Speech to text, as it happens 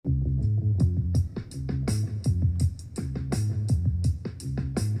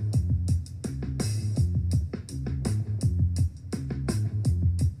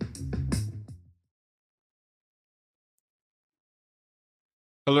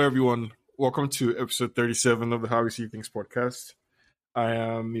Hello, everyone. Welcome to episode 37 of the How We See Things podcast. I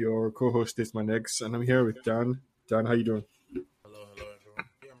am your co-host, Desmond X, and I'm here with Dan. Dan, how you doing? Hello, everyone.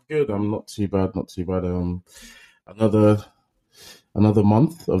 Yeah, I'm good. I'm not too bad. Not too bad. Another another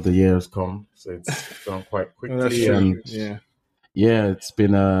month of the year has come, so it's gone quite Oh, that's quickly, true. and Yeah. yeah, it's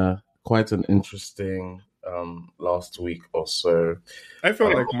been quite an interesting last week or so. I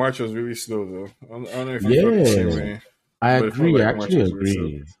felt Um, like March was really slow, though. I don't know if you felt the same yeah, way, I but it felt agree. like I March actually was really slow.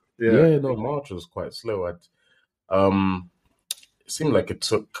 agree. Yeah. Yeah, no, March was quite slow. Um, it seemed like it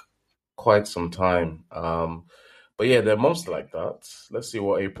took quite some time. But yeah, they're months like that. Let's see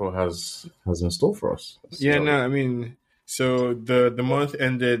what April has in store for us. Let's see Yeah, how no, I mean, so the month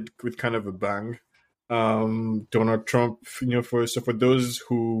ended with kind of a bang. Donald Trump, for those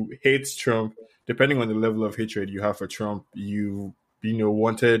who hate Trump, depending on the level of hatred you have for Trump,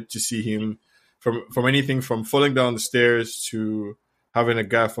 wanted to see him from anything from falling down the stairs to having a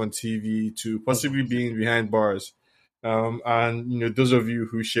gaffe on TV to possibly being behind bars. And those of you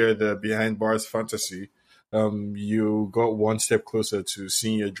who share the behind bars fantasy, you got one step closer to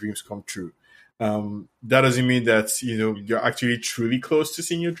seeing your dreams come true. That doesn't mean that you're actually truly close to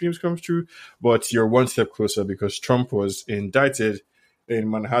seeing your dreams come true, but you're one step closer because Trump was indicted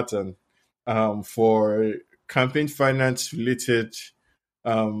in Manhattan for campaign finance related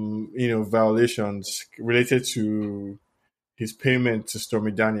violations related to his payment to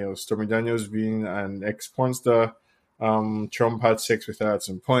Stormy Daniels. Stormy Daniels being an ex porn star. Trump had sex with her at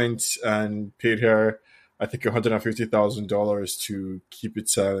some point and paid her, I think, $150,000 to keep it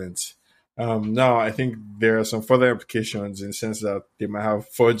silent. Now, I think there are some further implications in the sense that they might have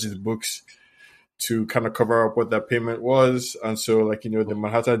forged the books to kind of cover up what that payment was. And so, the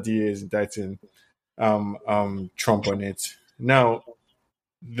Manhattan DA is indicting Trump on it. Now,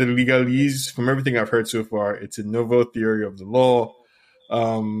 the legalese, from everything I've heard so far, it's a novel theory of the law.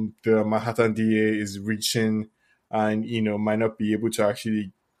 The Manhattan DA is reaching and, might not be able to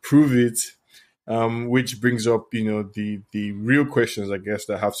actually prove it, which brings up, the real questions, I guess,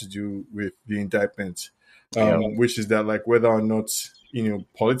 that have to do with the indictment, yeah. which is that, like, whether or not,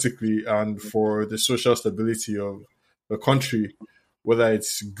 politically and for the social stability of the country, whether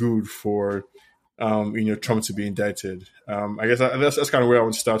it's good for Trump to be indicted. I guess that's kind of where I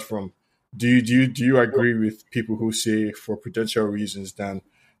would start from. Do you agree with people who say, for prudential reasons, then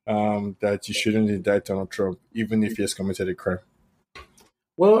that you shouldn't indict Donald Trump even if he has committed a crime?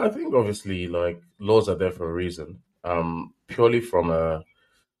 Well, I think obviously, like, laws are there for a reason. Purely from a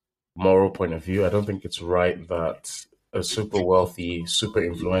moral point of view, I don't think it's right that a super wealthy, super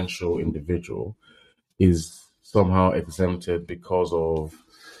influential individual is somehow exempted because of,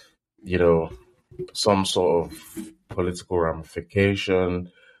 you know, some sort of political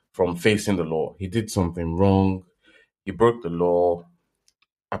ramification from facing the law. He did something wrong. He broke the law,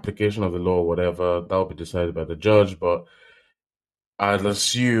 application of the law, whatever, that will be decided by the judge. But I'd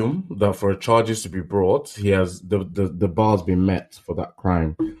assume that for charges to be brought, he has the bar's been met for that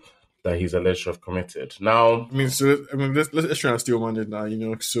crime that he's alleged to have committed. Now, Let's try and steal money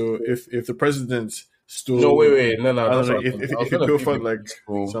now. So if the president no, stole, no, I don't that's know, what if I was he going to give pilfered you like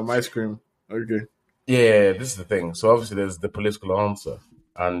political. some ice cream, okay. Yeah, this is the thing. So obviously, there's the political answer,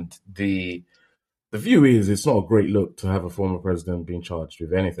 and the view is it's not a great look to have a former president being charged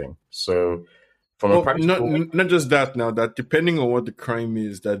with anything. So, from a Well, not practical, not just that. Now that depending on what the crime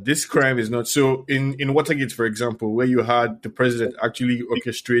is, that this crime is not so. In Watergate, for example, where you had the president actually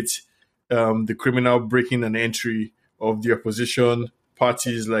orchestrate the criminal breaking and entry of the opposition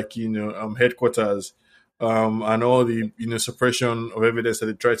parties, like headquarters, and all the suppression of evidence that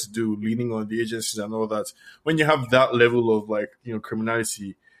they try to do, leaning on the agencies and all that. When you have that level of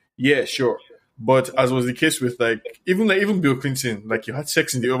criminality, yeah, sure. But as was the case with even Bill Clinton, like you had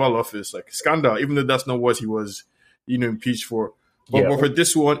sex in the Oval Office, like scandal, even though that's not what he was, impeached for. But, yeah, but for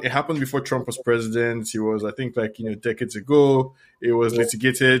this one, it happened before Trump was president. He was, I think, decades ago. It was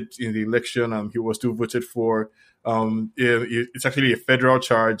litigated in the election, and he was still voted for. It's actually a federal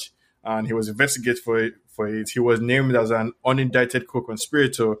charge, and he was investigated for it. He was named as an unindicted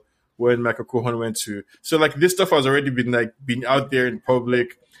co-conspirator when Michael Cohen went to. So this stuff has already been out there in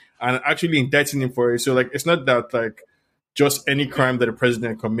public and actually indicting him for it. So it's not that just any crime that a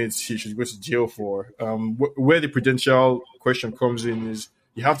president commits he should go to jail for. Where the prudential question comes in is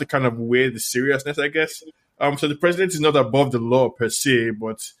you have to kind of weigh the seriousness, I guess. So the president is not above the law per se,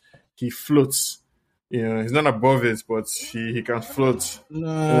 but he floats. He's not above it, but he can float in and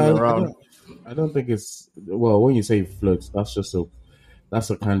no, around. I don't think it's well. When you say floats, that's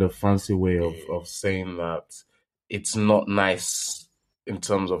a kind of fancy way of saying that it's not nice in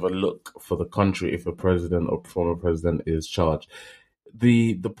terms of a look for the country if a president or former president is charged.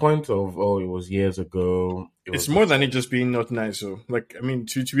 the point of, oh, it was years ago, it It's was more than it before. just being not nice. So, like, I mean,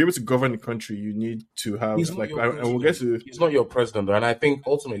 to be able to govern the country, you need to He's have not like, your and we'll get president. to. He's not your president, though. And I think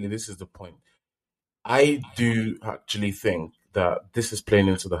ultimately this is the point. I do actually think that this is playing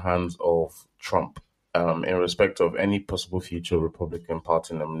into the hands of Trump, in respect of any possible future Republican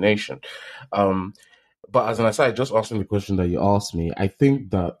Party nomination. Um, but as an aside, just answering the question that you asked me, I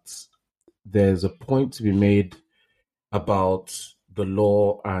think that there's a point to be made about the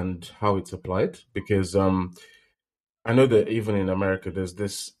law and how it's applied, because I know that even in America, there's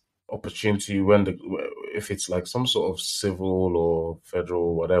this opportunity when if it's like some sort of civil or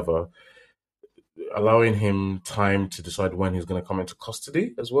federal whatever, allowing him time to decide when he's going to come into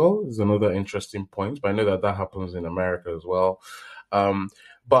custody as well is another interesting point. But I know that that happens in America as well. Um,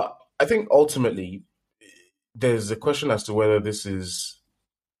 but I think ultimately there's a question as to whether this is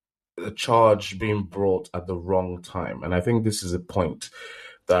a charge being brought at the wrong time, and I think this is a point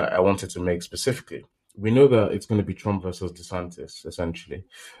that I wanted to make specifically. We know that it's going to be Trump versus DeSantis essentially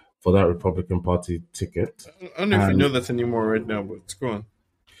for that Republican Party ticket. I don't know if we And know that anymore right now, but go on.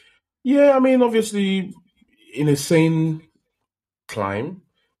 yeah, I mean, obviously, in a sane climb,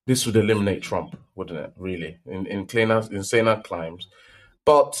 this would eliminate Trump, wouldn't it? Really, in cleaner, in saner climes.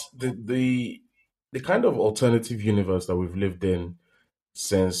 But the kind of alternative universe that we've lived in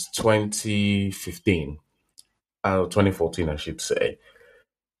since 2015, 2014, I should say,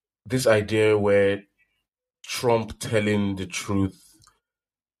 this idea where Trump telling the truth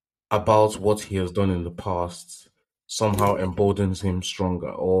about what he has done in the past somehow emboldens him stronger,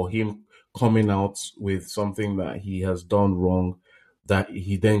 or him coming out with something that he has done wrong that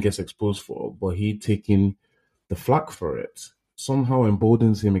he then gets exposed for, but he taking the flak for it somehow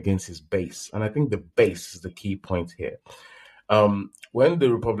emboldens him against his base. And I think the base is the key point here. When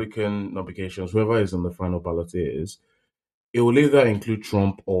the Republican nominations, whoever is on the final ballot is, it will either include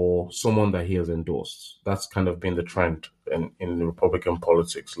Trump or someone that he has endorsed. That's kind of been the trend in the Republican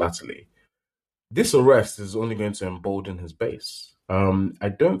politics latterly. This arrest is only going to embolden his base. I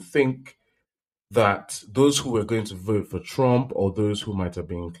don't think that those who were going to vote for Trump or those who might have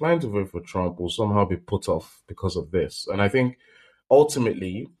been inclined to vote for Trump will somehow be put off because of this. And I think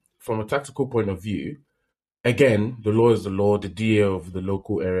ultimately, from a tactical point of view, again, the law is the law. The DA of the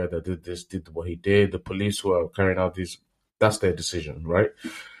local area that did this did what he did. The police who are carrying out these, that's their decision, right?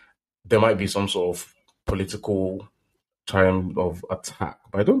 There might be some sort of political time of attack,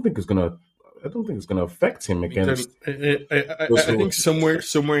 but I don't think it's gonna affect him It can, against those I who. think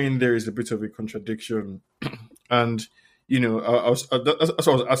somewhere in there is a bit of a contradiction, and that's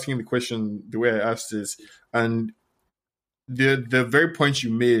why I was asking the question the way I asked this, and the very point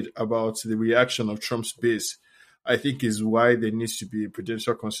you made about the reaction of Trump's base, I think is why there needs to be a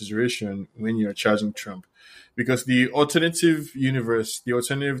prudential consideration when you're charging Trump, because the alternative universe, the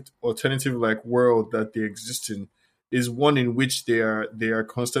alternative like world that they exist in, is one in which they are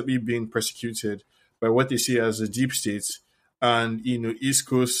constantly being persecuted by what they see as a deep state, and East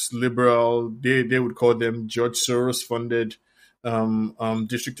Coast liberal, they would call them George Soros funded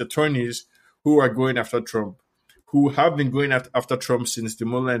district attorneys who are going after Trump, who have been going after Trump since the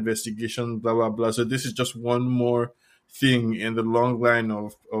Mueller investigation, blah blah blah. So this is just one more thing in the long line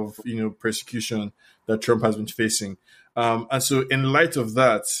of persecution that Trump has been facing. And so, in light of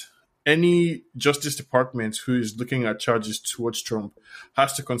that, any Justice Department who is looking at charges towards Trump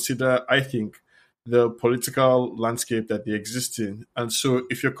has to consider, I think, the political landscape that they exist in. And so,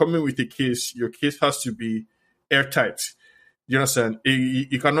 if you're coming with a case, your case has to be airtight. You understand?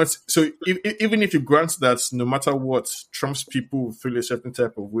 You cannot. So even if you grant that no matter what, Trump's people will feel a certain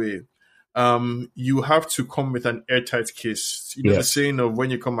type of way, you have to come with an airtight case. You know the Yeah, saying of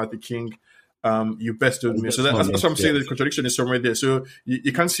when you come at the king, you best don't you miss. So best not that's miss. what I'm saying. Yeah, The contradiction is somewhere there. So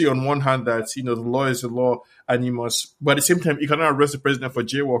you can't see on one hand that the law is the law and you must, but at the same time you cannot arrest the president for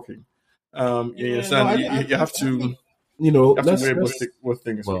jaywalking. You yeah. No, understand? You have I to think weigh let's both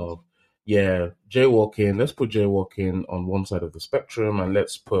things. well, yeah, jaywalking. Let's put jaywalking on one side of the spectrum, and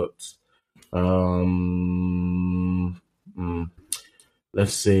let's put um, mm,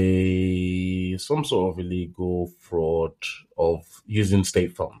 let's say some sort of illegal fraud of using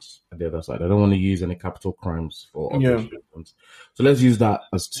state funds at the other side. I don't want to use any capital crimes for obvious Yeah. reasons. So let's use that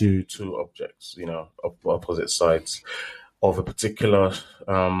as two objects, opposite sides of a particular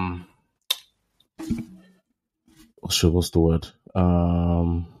what's the word?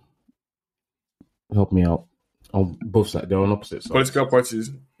 Help me out. On both sides, they're on opposite sides. Political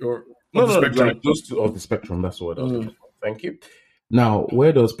parties or No, of the no, spectrum. like those two of the spectrum. That's the word I was looking Mm. for. Thank you. Now,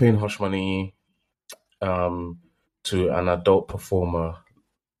 where does paying hush money um, to an adult performer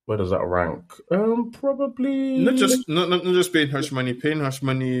Where does that rank? Not Probably. just not just paying hush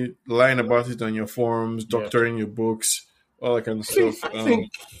money, lying about it on your forums, Yeah. doctoring your books, all that kind of I think stuff. I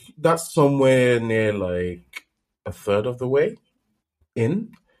think that's somewhere near like a third of the way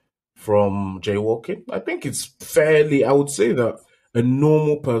in from jaywalking. I think it's fairly. I would say that a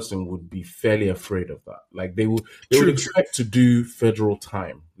normal person would be fairly afraid of that. Like they would True. expect to do federal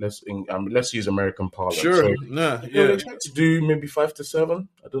time. Let's use American parlance. Sure. So Nah. they would Yeah. expect to do maybe 5 to 7.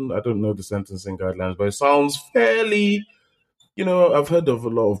 I don't know the sentencing guidelines, but it sounds fairly. I've heard of a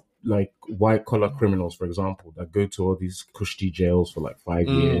lot of like white collar criminals, for example, that go to all these cushy jails for like 5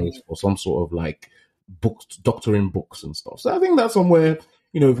 years Mm, for some sort of like books, doctoring books and stuff. So I think that's somewhere,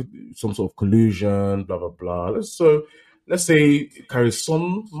 some sort of collusion, blah blah blah. Let's say it carries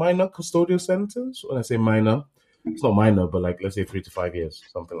some minor custodial sentence. When I say minor, it's not minor, but like let's say 3 to 5 years,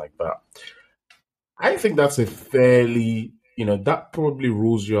 something like that. I think that's a fairly, that probably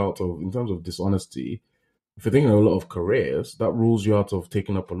rules you out of in terms of dishonesty. If you're thinking of a lot of careers, that rules you out of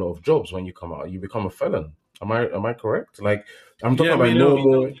taking up a lot of jobs when you come out. You become a felon. Am I correct? Like I'm yeah. talking I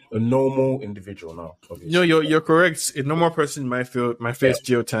about mean, a normal individual now, no, obviously. you're correct. A normal person might Yeah. face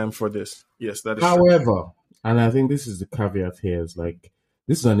jail time for this. Yes, that is true. However, and I think this is the caveat here, is like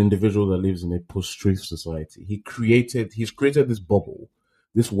this is an individual that lives in a post-truth society. He's created this bubble,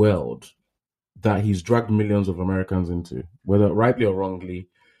 this world that he's dragged millions of Americans into, whether rightly or wrongly.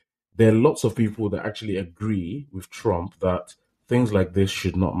 There are lots of people that actually agree with Trump that things like this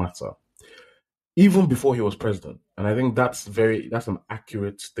should not matter, even before he was president. And I think that's an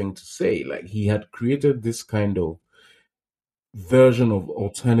accurate thing to say. Like he had created this kind of version of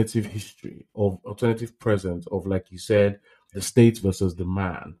alternative history, of alternative present, of like you said, the state versus the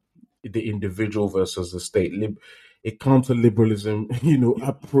man, the individual versus the state, a counter liberalism,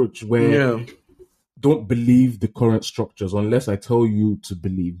 approach where Yeah. don't believe the current structures unless I tell you to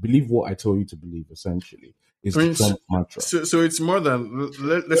believe. Believe what I tell you to believe, essentially, is I the mean, Trump mantra. so it's more than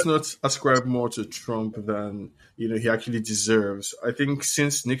let's not ascribe more to Trump than he actually deserves. I think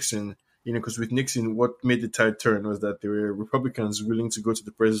since Nixon, because with Nixon, what made the tide turn was that there were Republicans willing to go to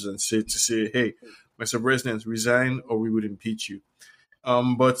the presidency to say, "Hey, Mr. President, resign or we would impeach you."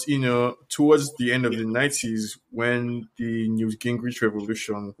 But towards the end of the '90s, when the Newt Gingrich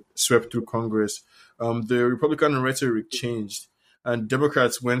revolution swept through Congress, the Republican rhetoric changed, and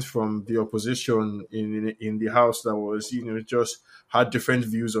Democrats went from the opposition in the House that was just had different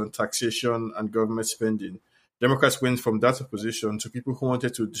views on taxation and government spending. Democrats went from that opposition to people who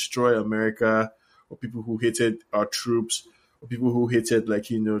wanted to destroy America, or people who hated our troops, or people who hated like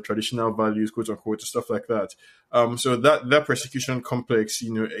traditional values, quote unquote, stuff like that. So that persecution complex,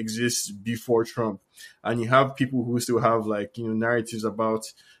 exists before Trump, and you have people who still have like narratives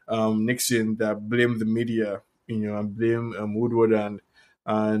about Nixon that blame the media, and blame Woodward and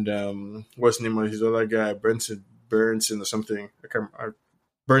what's the name of his other guy, Bernstein or something.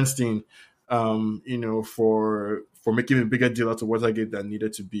 Bernstein, for making a bigger deal out of Watergate than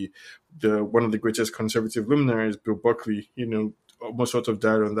needed to be. The one of the greatest conservative luminaries, Bill Buckley, almost sort of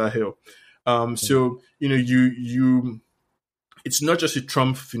died on that hill. So you it's not just a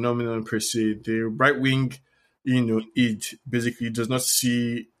Trump phenomenon per se. The right wing, it basically does not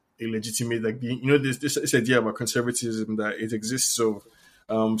see a legitimate like this idea about conservatism that it exists of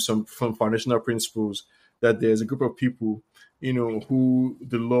some from foundational principles that there's a group of people who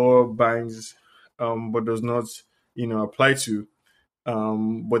the law binds but does not apply to,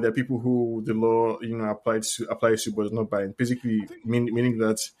 but there are people who the law applies to but does not bind. Basically, meaning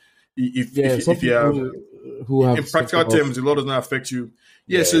that Yeah, some if you have people who in have some practical sort of terms, the law does not affect you.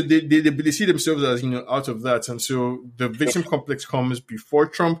 Yeah, yeah, so they see themselves as out of that, and so the victim complex comes before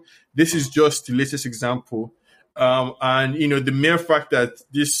Trump. This is just the latest example, and the mere fact that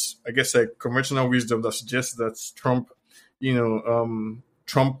this, I guess, like conventional wisdom that suggests that Trump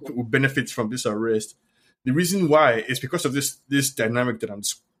will benefit from this arrest. The reason why is because of this dynamic that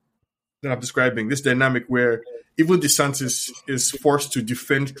I'm describing. This dynamic where even DeSantis is forced to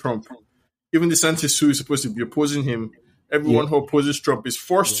defend Trump. Even DeSantis, who is supposed to be opposing him, yeah, everyone who opposes Trump is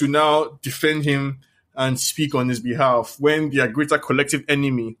forced to now defend him and speak on his behalf when their greater collective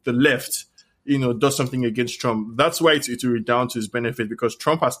enemy, the left, does something against Trump. That's why it will redound to his benefit because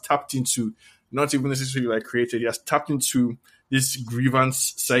Trump has tapped into, not even necessarily like created, he has tapped into this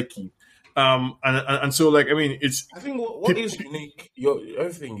grievance psyche. And so like, I mean, it's I think what is unique,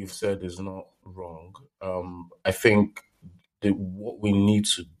 everything you've said is not wrong. I think what we need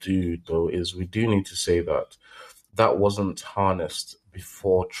to do though is we do need to say that that wasn't harnessed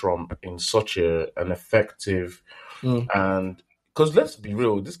before Trump in such an effective mm, and because let's be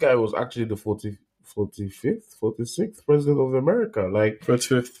real, this guy was actually the 45th, 46th president of America. Like,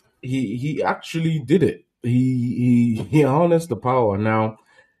 45th. he actually did it. He harnessed the power. Now,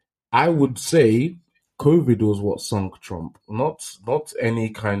 I would say COVID was what sunk Trump, not any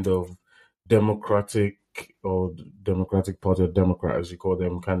kind of democratic or Democratic Party or Democrat, as you call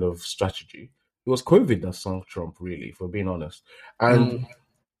them, kind of strategy. It was COVID that sunk Trump, really, if we're being honest. And Mm.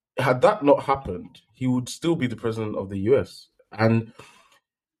 had that not happened, he would still be the president of the US. And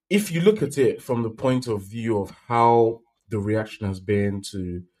if you look at it from the point of view of how the reaction has been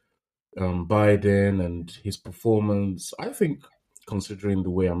to Biden and his performance, I think, considering the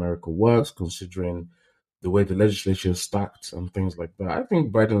way America works, considering the way the legislature is stacked and things like that, I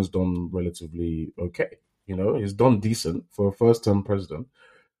think Biden's done relatively okay. You know, he's done decent for a first term president.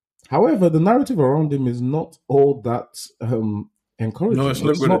 However, the narrative around him is not all that No, encouraging. it's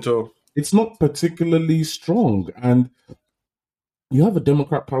not good at all. It's not particularly strong. And you have a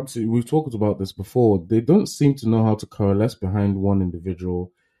Democrat Party, we've talked about this before, they don't seem to know how to coalesce behind one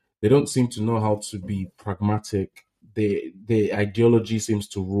individual. They don't seem to know how to be pragmatic. Their ideology seems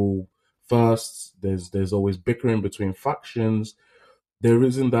to rule first. There's always bickering between factions. There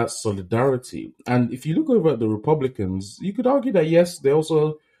isn't that solidarity. And if you look over at the Republicans, you could argue that yes, they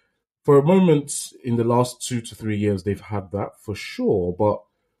also, for a moment in the last 2 to 3 years, they've had that for sure. But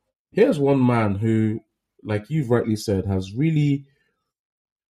here's one man who, like you've rightly said, has really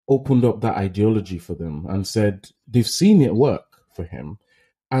opened up that ideology for them and said they've seen it work for him.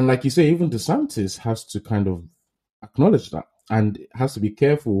 And like you say, even DeSantis has to kind of acknowledge that and has to be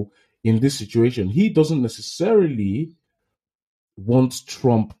careful in this situation. He doesn't necessarily want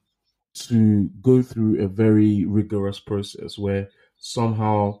Trump to go through a very rigorous process where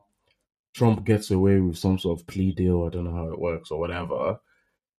somehow Trump gets away with some sort of plea deal. I don't know how it works or whatever.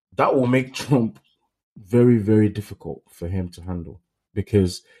 That will make Trump very, very difficult for him to handle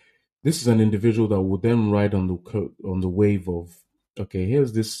because this is an individual that will then ride on the wave of, okay,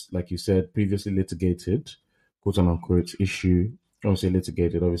 here's this, like you said, previously litigated, quote unquote, issue. I don't say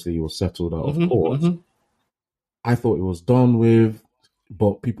litigated, obviously it was settled out of Mm-hmm, court. mm-hmm. I thought it was done with,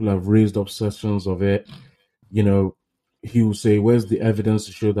 but people have raised obsessions of it. You know, he will say, where's the evidence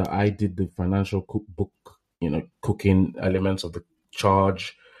to show that I did the financial cookbook, cooking elements of the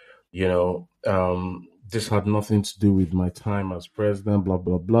charge? This had nothing to do with my time as president, blah,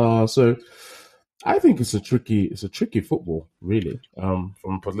 blah, blah. So I think it's a tricky football, really, from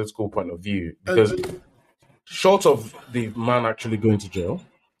a political point of view, because short of the man actually going to jail,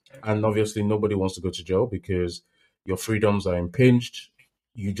 and obviously nobody wants to go to jail because your freedoms are impinged.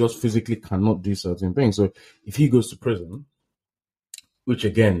 You just physically cannot do certain things. So if he goes to prison, which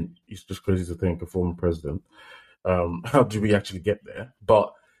again is just crazy to think, a former president, how do we actually get there?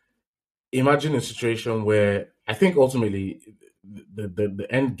 But imagine a situation where I think ultimately the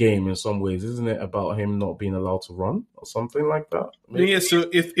end game in some ways, isn't it about him not being allowed to run or something like that? Maybe. Yeah, so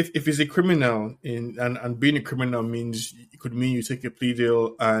if he's a criminal and being a criminal means it could mean you take a plea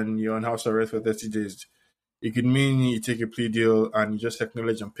deal and you're on house arrest for 30 days. It could mean you take a plea deal and you just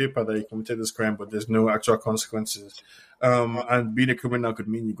acknowledge on paper that you committed this crime, but there's no actual consequences. And being a criminal could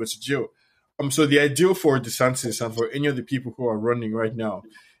mean you go to jail. So the ideal for DeSantis and for any of the people who are running right now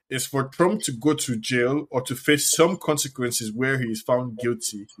is for Trump to go to jail or to face some consequences where he is found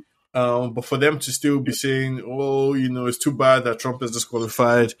guilty. But for them to still be saying, "Oh, it's too bad that Trump is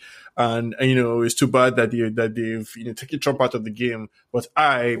disqualified, and it's too bad that they've taken Trump out of the game." But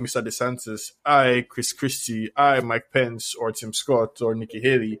I, Mr. DeSantis, I, Chris Christie, I, Mike Pence, or Tim Scott, or Nikki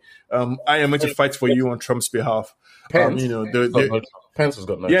Haley, I am going to fight for you on Trump's behalf. Pence, Pence has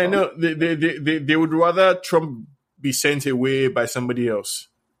got no yeah, chance. no, they would rather Trump be sent away by somebody else.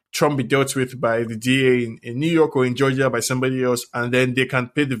 Trump be dealt with by the DA in New York or in Georgia by somebody else, and then they can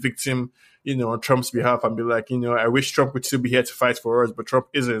pay the victim, on Trump's behalf and be like, I wish Trump would still be here to fight for us, but Trump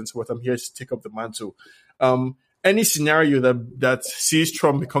isn't, but I'm here to take up the mantle. Any scenario that sees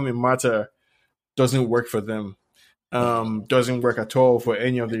Trump become a martyr doesn't work for them. Doesn't work at all for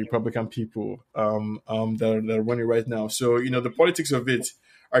any of the Republican people that are running right now. So the politics of it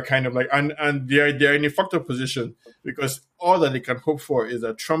are kind of like, and they're in a fucked up position because all that they can hope for is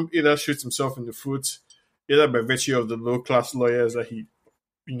that Trump either shoots himself in the foot, either by virtue of the low class lawyers that he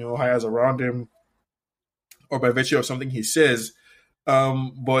hires around him, or by virtue of something he says.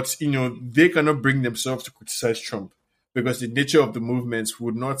 But they cannot bring themselves to criticize Trump because the nature of the movements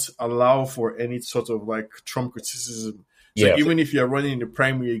would not allow for any sort of like Trump criticism. So Yeah. even if you're running in the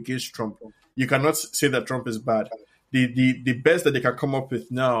primary against Trump, you cannot say that Trump is bad. The best that they can come up with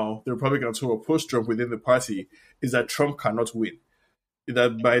now, the Republicans who oppose Trump within the party, is that Trump cannot win.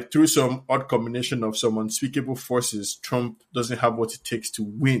 That through some odd combination of some unspeakable forces, Trump doesn't have what it takes to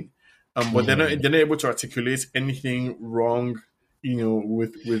win. But Mm. they're not able to articulate anything wrong,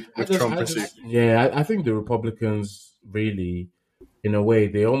 with Trump per se. Yeah, I think the Republicans really, in a way,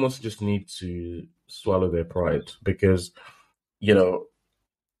 they almost just need to swallow their pride because, you know,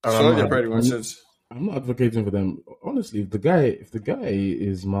 and So they're probably one sense. I'm not advocating for them. Honestly, if the guy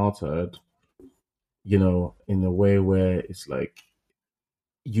is martyred, in a way where it's like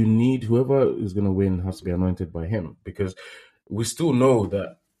you need whoever is going to win has to be anointed by him because we still know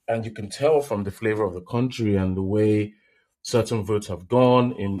that, and you can tell from the flavor of the country and the way certain votes have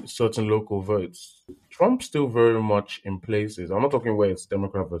gone in certain local votes. Trump's still very much in places. I'm not talking where it's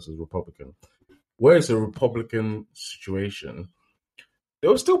Democrat versus Republican. Where it's a Republican situation, there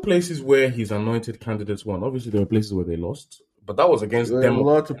were still places where his anointed candidates won. Obviously, there were places where they lost, but that was against Democrats.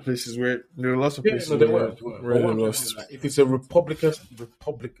 There were lots of Yeah, no, places there were. There were. where But they what I'm trying to say is lost. that if it's a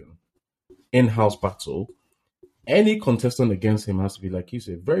Republican in-house battle, any contestant against him has to be, like you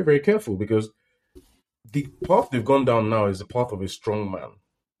said, very, very careful because the path they've gone down now is the path of a strong man.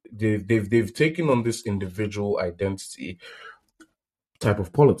 They've taken on this individual identity type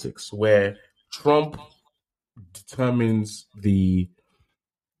of politics where Trump determines the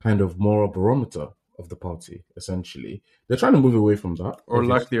kind of moral barometer of the party. Essentially, they're trying to move away from that, Or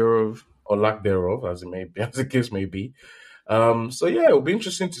lack obviously, thereof. or lack thereof, as it may be, as the case may be. So yeah, it'll be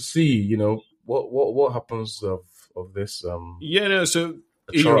interesting to see, what happens of this Yeah, no, so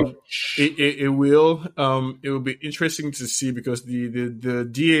charge. it will be interesting to see because the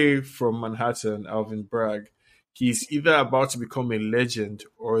DA from Manhattan, Alvin Bragg, he's either about to become a legend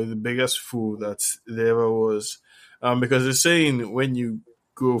or the biggest fool that there ever was. Because they're saying when you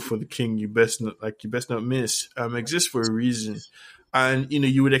go for the king, you best not miss. Exists for a reason, and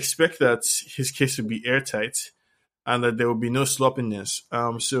you would expect that his case would be airtight and that there will be no sloppiness.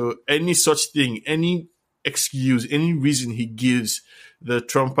 So any such thing, any excuse, any reason he gives the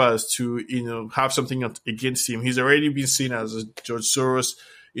Trumpers to, have something against him, he's already been seen as a George Soros.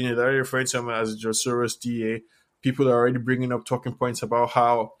 They're already referring to him as a George Soros DA. People are already bringing up talking points about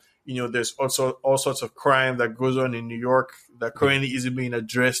how, there's also all sorts of crime that goes on in New York that currently isn't being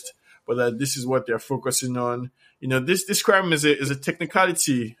addressed, but that this is what they're focusing on. This crime is a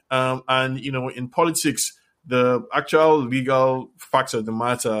technicality, and in politics, the actual legal facts of the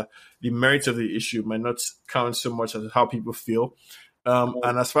matter, the merit of the issue might not count so much as how people feel.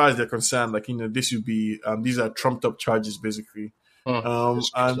 And as far as they're concerned, this would be these are trumped up charges basically. And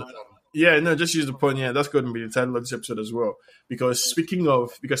yeah, no, just use the point. Yeah, that's going to be the title of this episode as well. Because speaking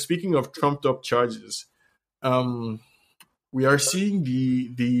of trumped up charges, um, we are seeing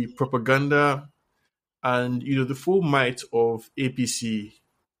the propaganda and the full might of APC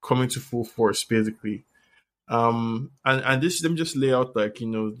coming to full force basically. And this, let me just lay out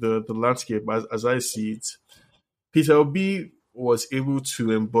the landscape as I see it. Peter Obi was able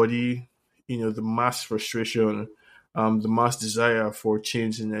to embody the mass frustration, the mass desire for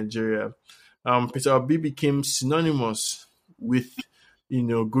change in Nigeria. Peter Obi became synonymous with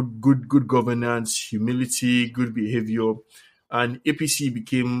good governance, humility, good behavior, and APC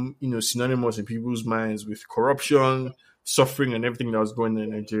became synonymous in people's minds with corruption, suffering, and everything that was going on in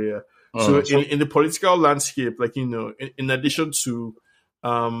Nigeria. So So in the political landscape, in addition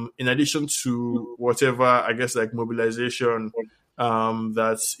to whatever, I guess, like mobilization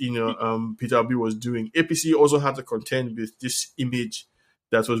that Peter Obi was doing, APC also had to contend with this image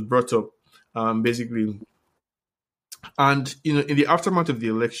that was brought up, basically. And in the aftermath of the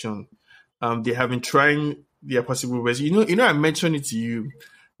election, they have been trying their possible best. I mentioned it to you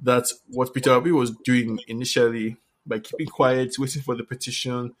that what Peter Obi was doing initially by keeping quiet, waiting for the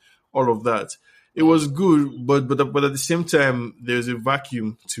petition, all of that, it was good, but at the same time, there's a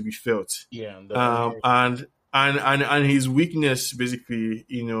vacuum to be felt, yeah, and and his weakness basically,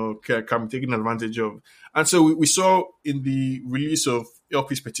 can be taken advantage of. And so we saw in the release of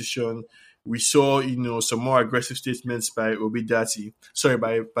LP's petition, we saw some more aggressive statements by Obi Dati, sorry,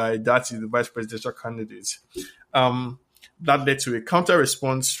 by Dati, the vice presidential candidate. Um, that led to a counter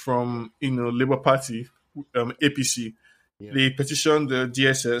response from Labour Party, APC. yeah, They petitioned the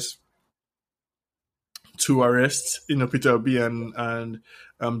DSS to arrest Peter Obi and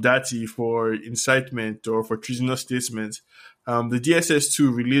Dati for incitement or for treasonous statements. The DSS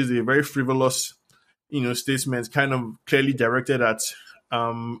too released a very frivolous statement, kind of clearly directed at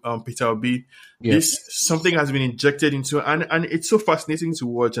Peter Obi. yeah, This something has been injected into, and it's so fascinating to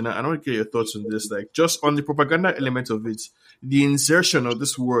watch. And I want to get your thoughts on this, like just on the propaganda element of it, the insertion of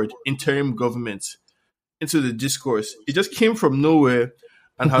this word interim government into the discourse. It just came from nowhere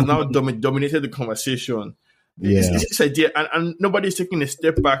and has now dominated the conversation. yeah. This idea, and nobody's taking a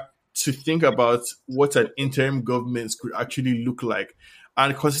step back to think about what an interim government could actually look like.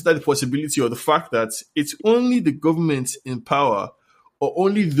 and consider the possibility or the fact that it's only the government in power or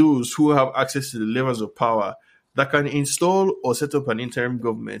only those who have access to the levels of power that can install or set up an interim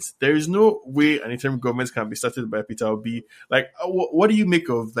government. There is no way an interim government can be started by Peter Obi. Like, what do you make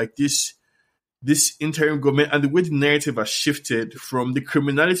of like this interim government and the way the narrative has shifted from the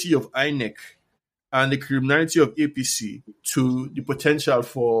criminality of INEC and the criminality of APC to the potential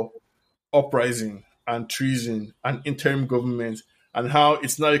for uprising and treason and interim government, and how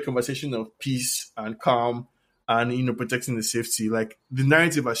it's not a conversation of peace and calm and protecting the safety. Like the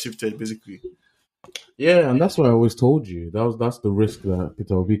narrative has shifted basically. Yeah, and that's why I always told you that's the risk that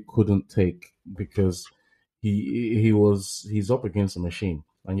Peter Obi couldn't take because he's up against a machine.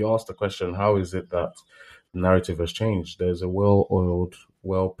 And you asked the question, how is it that the narrative has changed? There's a well-oiled,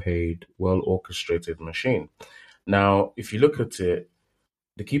 well-paid, well-orchestrated machine. Now, if you look at it,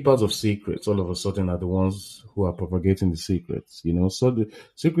 the keepers of secrets all of a sudden are the ones who are propagating the secrets. So the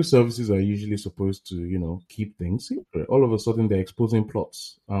secret services are usually supposed to, keep things secret. All of a sudden, they're exposing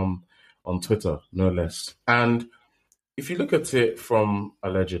plots. On Twitter, no less. And if you look at it from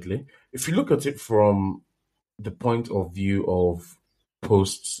allegedly, if you look at it from the point of view of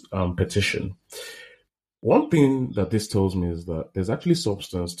post petition, one thing that this tells me is that there's actually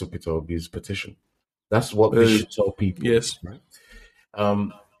substance to Peter Obi's petition. That's what this should tell people. Yes. Right?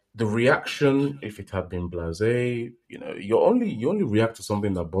 The reaction, if it had been blasé, you only react to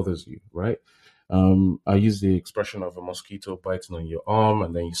something that bothers you, right? I use the expression of a mosquito biting on your arm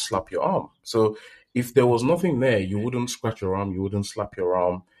and then you slap your arm. So if there was nothing there, you wouldn't scratch your arm, you wouldn't slap your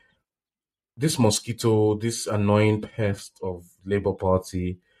arm. This mosquito, this annoying pest of Labour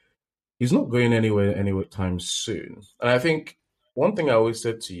Party, is not going anywhere anytime soon. And I think one thing I always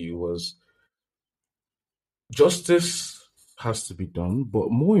said to you was justice has to be done, but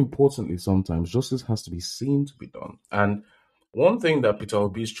more importantly, sometimes justice has to be seen to be done. And one thing that Peter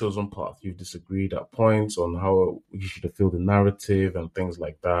Obi's chosen path, you've disagreed at points on how you should have filled the narrative and things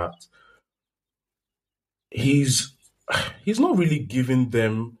like that. He's not really giving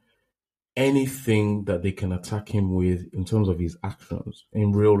them anything that they can attack him with in terms of his actions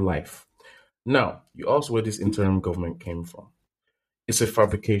in real life. Now, you asked where this interim government came from. It's a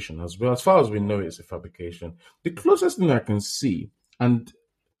fabrication as well. As far as we know, it's a fabrication. The closest thing I can see, and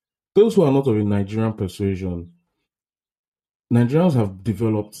those who are not of a Nigerian persuasion, Nigerians have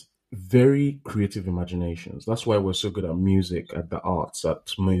developed very creative imaginations. That's why we're so good at music, at the arts,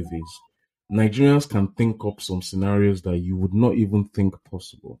 at movies. Nigerians can think up some scenarios that you would not even think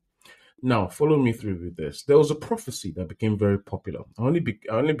possible. Now, follow me through with this. There was a prophecy that became very popular. I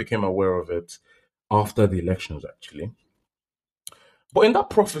only became aware of it after the elections, actually. But in that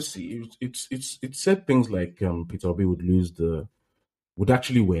prophecy, it said things like Peter Obi would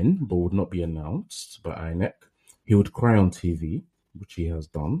actually win, but would not be announced by INEC. He would cry on TV, which he has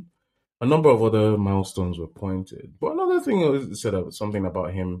done. A number of other milestones were pointed. But another thing said something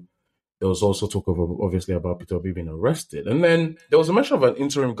about him. There was also talk of obviously about Peter Obi being arrested. And then there was a mention of an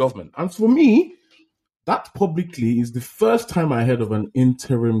interim government. And for me, that publicly is the first time I heard of an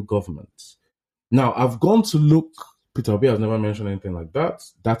interim government. Now, I've gone to look. Peter Obi has never mentioned anything like that.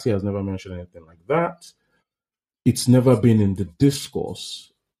 Dati has never mentioned anything like that. It's never been in the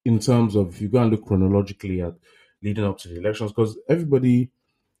discourse in terms of, if you go and look chronologically at leading up to the elections, because everybody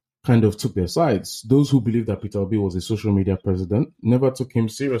kind of took their sides. Those who believed that Peter Obi was a social media president never took him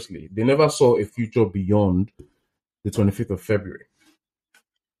seriously. They never saw a future beyond the 25th of February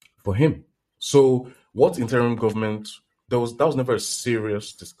for him. So what interim government, that was never a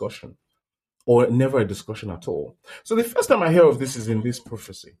serious discussion, or never a discussion at all. So the first time I hear of this is in this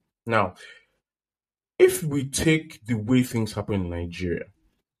prophecy. Now, if we take the way things happen in Nigeria,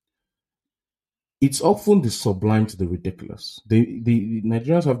 it's often the sublime to the ridiculous. The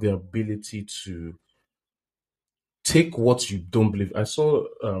Nigerians have the ability to take what you don't believe. I saw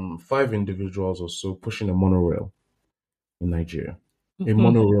 5 individuals or so pushing a monorail in Nigeria. A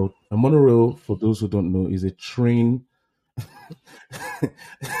monorail, for those who don't know, is a train.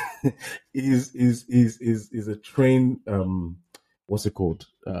 is a train. What's it called?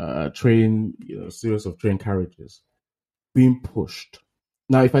 Train. Series of train carriages being pushed.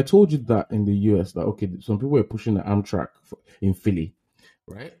 Now, if I told you that in the US, that okay, some people were pushing the Amtrak in Philly,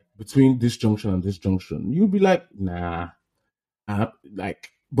 right, between this junction and this junction, you'd be like, nah,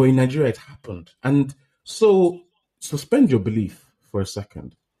 but in Nigeria it happened, and so suspend your belief for a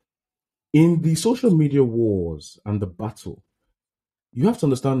second. In the social media wars and the battle, you have to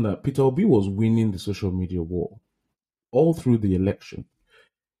understand that Peter Obi was winning the social media war all through the election.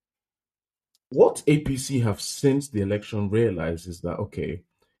 What APC have since the election realized is that, okay,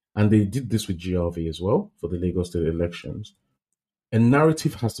 and they did this with GRV as well for the Lagos State elections. a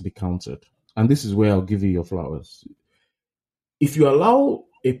narrative has to be countered. And this is where I'll give you your flowers. If you allow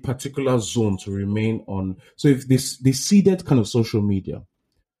a particular zone to remain on, so if they seeded kind of social media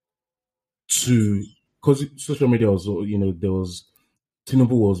to, because social media was, there was,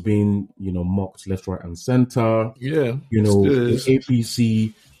 Tinubu was being, mocked left, right, and center. Yeah, The still is.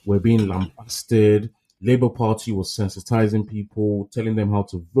 APC were being lambasted. Labour Party was sensitizing people, telling them how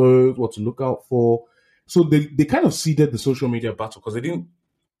to vote, what to look out for. So they kind of seeded the social media battle because they didn't,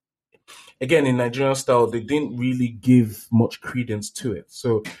 again, in Nigerian style, they didn't really give much credence to it.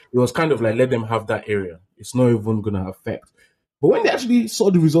 So it was kind of like, let them have that area. It's not even going to affect. But when they actually saw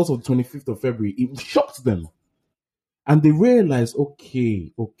the results of the 25th of February, it shocked them. And they realized,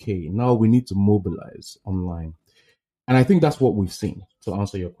 okay, now we need to mobilize online. And I think that's what we've seen, to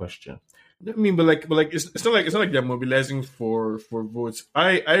answer your question. I mean, but it's not like they're mobilizing for votes.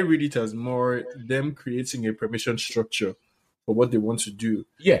 I read it as more them creating a permission structure for what they want to do.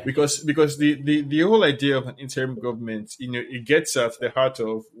 Yeah. Because the whole idea of an interim government, it gets at the heart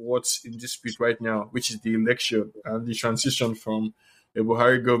of what's in dispute right now, which is the election and the transition from a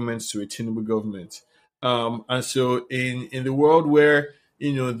Buhari government to a Tinubu government. And so in the world where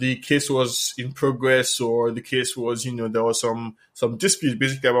the case was in progress, or the case was there was some dispute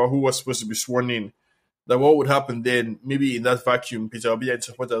basically about who was supposed to be sworn in, that what would happen then, maybe in that vacuum, Peter Obi and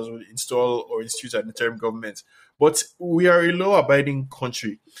supporters would install or institute an interim government. But we are a law abiding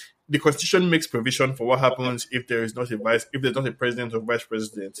country. The constitution makes provision for what happens if there's not a president or vice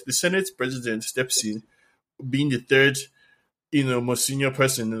president. The Senate president steps in, being the third most senior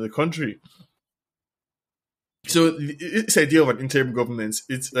person in the country. So this idea of an interim government,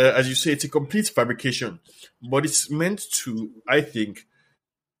 it's as you say, it's a complete fabrication, but it's meant to, I think,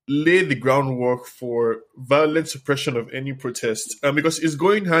 lay the groundwork for violent suppression of any protest, because it's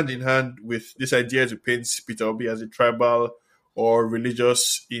going hand in hand with this idea to paint Peter Obi as a tribal or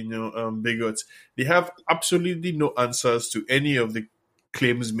religious, bigot. They have absolutely no answers to any of the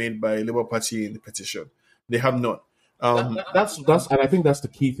claims made by Labour Party in the petition. They have none. That's and I think that's the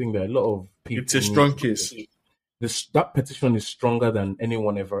key thing that a lot of It's people a need strong to case. see. That petition is stronger than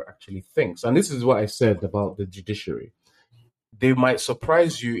anyone ever actually thinks. And this is what I said about the judiciary. They might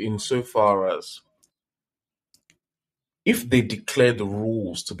surprise you insofar as if they declare the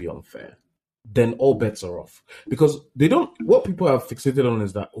rules to be unfair, then all bets are off. Because they don't, what people are fixated on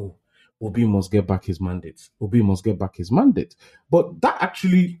is that, Obi must get back his mandate. Obi must get back his mandate. But that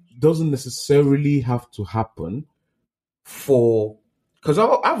actually doesn't necessarily have to happen because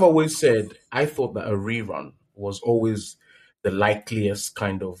I've always said I thought that a rerun was always the likeliest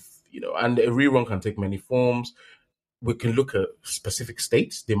kind of, and a rerun can take many forms. We can look at specific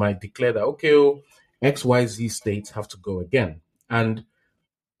states. They might declare that, okay, XYZ states have to go again. And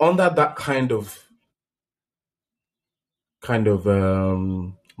under that kind of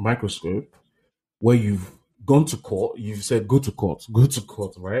microscope, where you've gone to court, you've said go to court,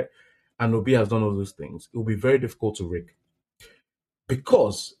 right? And Obi has done all those things. It will be very difficult to rig.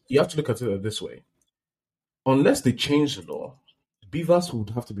 Because you have to look at it this way. Unless they change the law, beavers would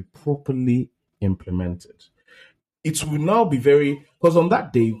have to be properly implemented. It will now be because on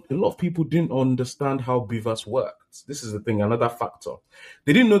that day, a lot of people didn't understand how beavers worked. This is the thing, another factor.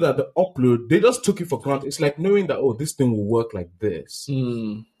 They didn't know that the upload, they just took it for granted. It's like knowing that, this thing will work like this.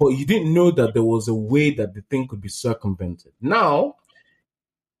 But you didn't know that there was a way that the thing could be circumvented. Now,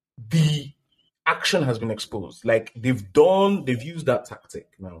 the action has been exposed. Like they've used that tactic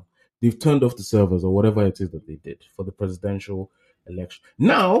now. They've turned off the servers or whatever it is that they did for the presidential election.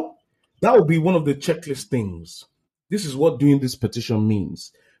 Now, that will be one of the checklist things. This is what doing this petition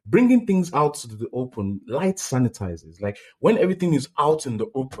means. Bringing things out to the open, light sanitizers. Like when everything is out in the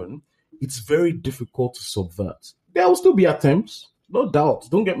open, it's very difficult to subvert. There will still be attempts, no doubt.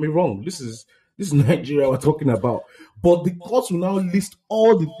 Don't get me wrong. This is Nigeria we're talking about. But the courts will now list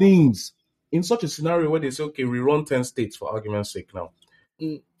all the things in such a scenario where they say, okay, we run 10 states for argument's sake now.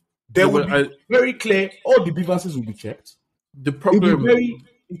 There will be very clear, all the grievances will be checked. The problem,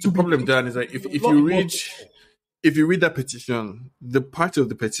 Dan, is that if you read that petition, the part of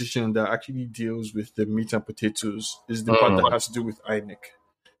the petition that actually deals with the meat and potatoes is the part that has to do with INEC.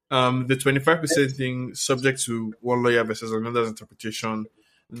 The 25% thing, subject to one lawyer versus another's interpretation.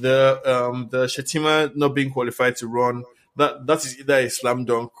 The Shetima not being qualified to run, that is either a slam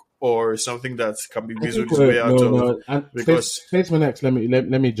dunk or something that can be weaseled his way out of. No. And because Statesman X, let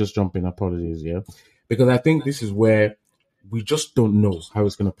me just jump in. Apologies, yeah, because I think this is where we just don't know how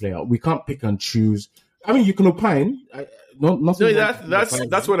it's going to play out. We can't pick and choose. I mean, you can opine.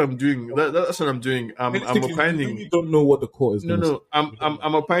 That's what I'm doing. That's what I'm doing. I'm opining. You don't know what the court is. No.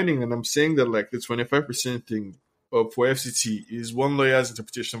 I'm opining, and I'm saying that like the 25% thing. for FCT is one lawyer's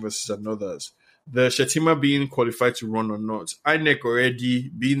interpretation versus another's. The Shetima being qualified to run or not, INEC already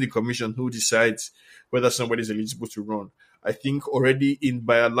being the commission who decides whether somebody is eligible to run. I think already in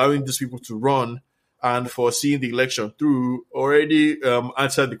by allowing these people to run and for seeing the election through, already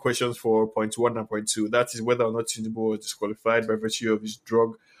answered the questions for point one and point two. That is whether or not Tinubu was disqualified by virtue of his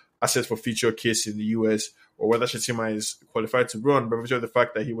drug assets for future case in the US, or whether Shetima is qualified to run by virtue of the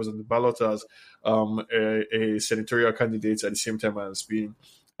fact that he was on the ballot as a senatorial candidate at the same time as being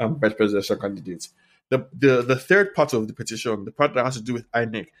vice presidential candidate. The third part of the petition, the part that has to do with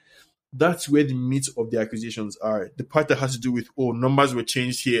INEC, that's where the meat of the accusations are. The part that has to do with, oh, numbers were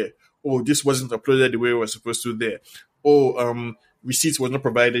changed here. Oh, this wasn't uploaded the way it was supposed to there. Oh, receipts was not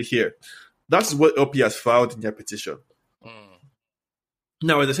provided here. That's what LP has filed in their petition.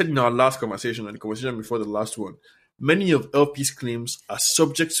 Now, as I said in our last conversation and the conversation before the last one, many of LP's claims are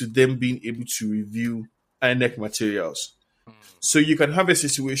subject to them being able to review INEC materials. So you can have a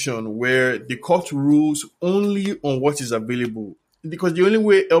situation where the court rules only on what is available, because the only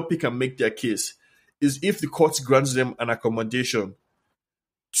way LP can make their case is if the court grants them an accommodation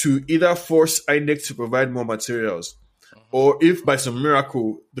to either force INEC to provide more materials, or if by some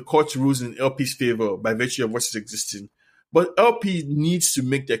miracle the court rules in LP's favor by virtue of what is existing. But LP needs to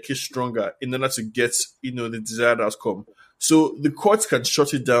make their case stronger in order to get, the desired outcome. So the courts can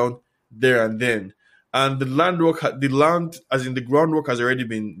shut it down there and then. And the groundwork has already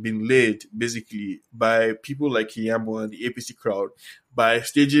been laid basically by people like Kiyambo and the APC crowd by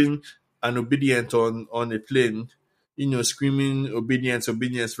staging an obedient on a plane, screaming obedience,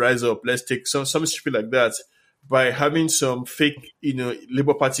 obedience, rise up, let's take some stupid like that, by having some fake,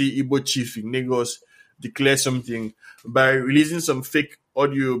 Labour Party Igbo chief in Lagos declare something, by releasing some fake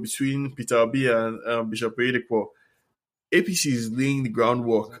audio between Peter Obi and Bishop Oyedepo. APC is laying the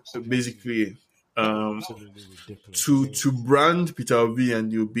groundwork basically Absolutely ridiculous. to brand Peter Obi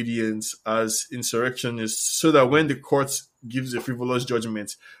and the obedience as insurrectionists, so that when the court gives a frivolous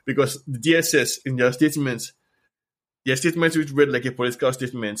judgment, because the DSS in their statement which read like a political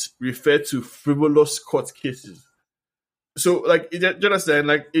statement, refer to frivolous court cases. So, like, do you understand?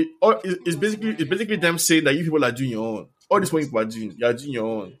 Like, it's basically them saying that you people are doing your own. All this what people are doing, you are doing your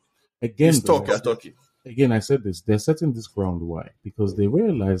own. Again, It's talk, you're talking. I said this. They're setting this ground. Why? Because they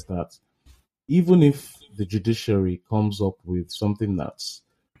realize that even if the judiciary comes up with something that's,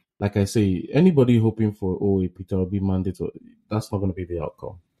 like I say, anybody hoping for a Peter Obi mandate, that's not going to be the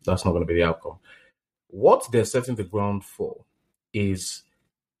outcome. That's not going to be the outcome. What they're setting the ground for is,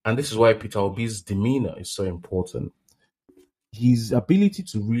 and this is why Peter Obi's demeanor is so important, his ability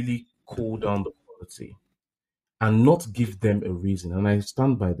to really cool down the quality and not give them a reason. And I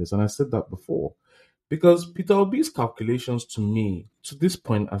stand by this, and I said that before. Because Peter Obi's calculations to me, to this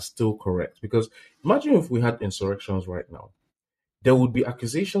point, are still correct. Because imagine if we had insurrections right now, there would be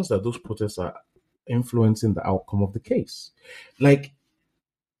accusations that those protests are influencing the outcome of the case. Like,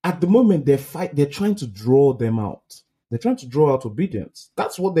 at the moment, they're trying to draw them out. They're trying to draw out obedience.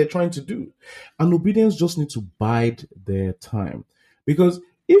 That's what they're trying to do. And obedience just need to bide their time. Because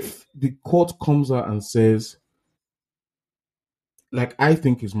if the court comes out and says, like I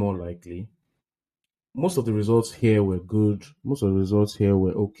think is more likely, most of the results here were good. Most of the results here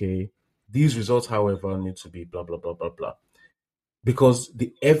were okay. These results, however, need to be blah, blah, blah, blah, blah. Because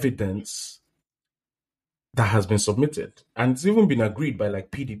the evidence that has been submitted, and it's even been agreed by like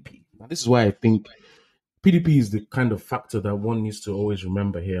PDP. Now, this is why I think PDP is the kind of factor that one needs to always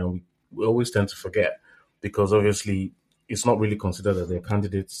remember here. And we always tend to forget, because obviously it's not really considered that their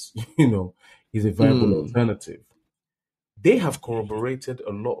candidates, is a viable alternative. They have corroborated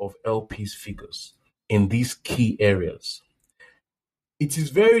a lot of LP's figures in these key areas. It is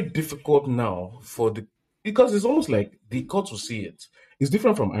very difficult now because it's almost like the court will see it. It's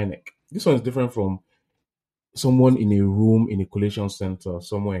different from INEC. This one is different from someone in a room in a collation center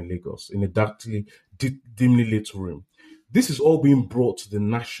somewhere in Lagos, in a dimly lit room. This is all being brought to the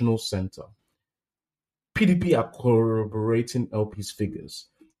national center. PDP are corroborating LP's figures.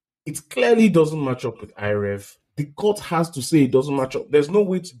 It clearly doesn't match up with IREV. The court has to say it doesn't match up. There's no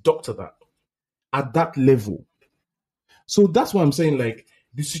way to doctor that at that level. So that's why I'm saying, like,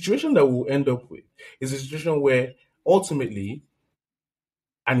 the situation that we'll end up with is a situation where ultimately,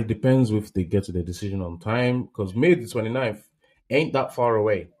 and it depends if they get to their decision on time, because May the 29th ain't that far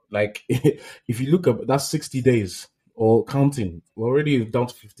away. Like, if you look at that 60 days or counting, we're already down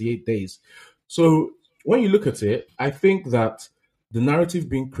to 58 days. So when you look at it, I think that the narrative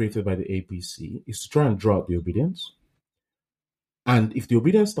being created by the APC is to try and draw out the obedience. And if the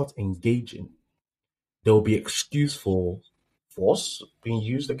obedience starts engaging, there will be excuse for force being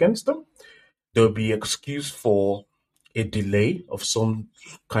used against them. there'll be excuse for a delay of some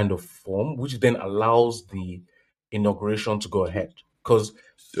kind of form, which then allows the inauguration to go ahead. Because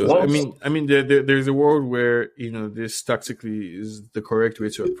So once, there's a world where this tactically is the correct way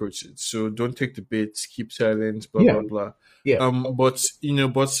to approach it. So don't take the bait, keep silent, blah yeah, blah blah. yeah,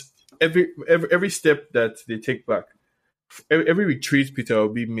 But every step that they take back, every retreat Peter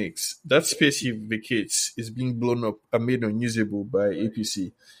Obi makes, that space he vacates is being blown up and made unusable by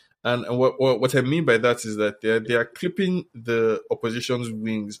APC. And what I mean by that is that they are clipping the opposition's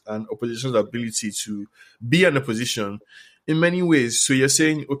wings and opposition's ability to be an opposition in many ways. So you're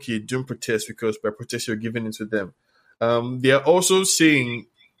saying, okay, don't protest because by protest you're giving into them. They are also saying,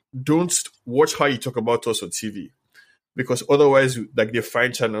 don't watch how you talk about us on TV because otherwise, like they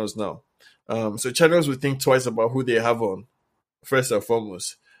find channels now. So channels will think twice about who they have on first and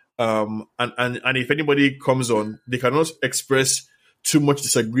foremost. And if anybody comes on, they cannot express too much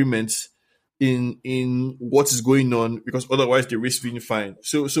disagreement in what is going on because otherwise they risk being fined.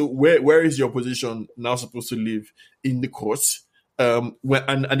 So where is your opposition now supposed to live in the courts? And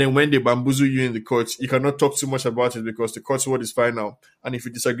then when they bamboozle you in the courts, you cannot talk too much about it because the court's word is final. And if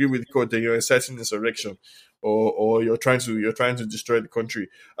you disagree with the court, then you're inciting insurrection, or you're trying to destroy the country.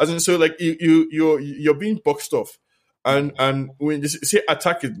 As in, so like you're being boxed off, and when they say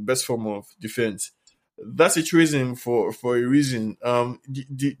attack is the best form of defense, that's a truism for a reason.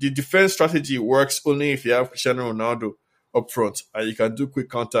 The defense strategy works only if you have Cristiano Ronaldo up front and you can do quick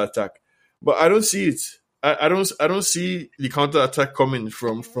counter attack. But I don't see it. I don't see the counter attack coming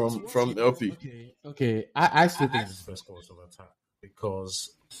from LP. Okay. I still I think think it's the best course of attack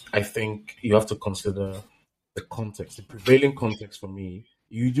because I think you have to consider the context, the prevailing context for me.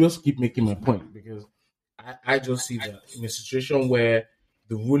 You just keep making my point because I just see that in a situation where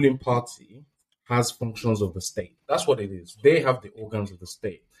the ruling party has functions of the state, that's what it is. They have the organs of the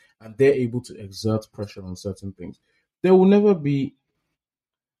state and they're able to exert pressure on certain things. There will never be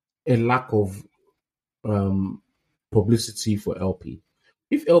a lack of um, publicity for LP.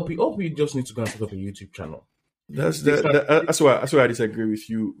 If LP just needs to go and set up a YouTube channel. That's They that, can, that that's why I disagree with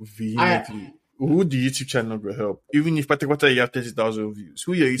you I vehemently. Who the YouTube channel will help? Even if particularly you have 30,000 views,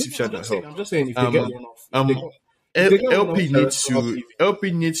 who your YouTube channel help? I'm just saying if they get Um, runoff, um, if they get runoff LP needs terrestrial to TV.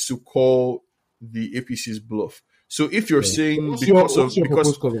 LP needs to call the APC's bluff. So if you're Okay. saying What's your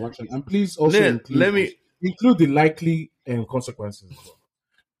proposed course of action? And please also let me include the likely Consequences as well.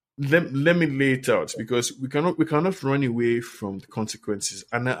 let me lay it out because we cannot run away from the consequences,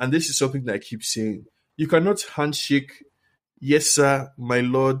 and this is something that I keep saying. You cannot handshake, yes sir, my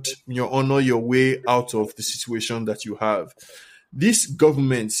lord, your honor, your way out of the situation that you have. This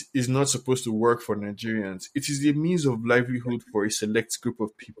government is not supposed to work for Nigerians. It is a means of livelihood for a select group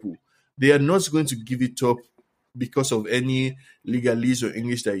of people. They are not going to give it up because of any legalese or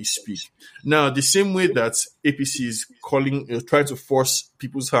English that you speak. Now, the same way that APC is trying to force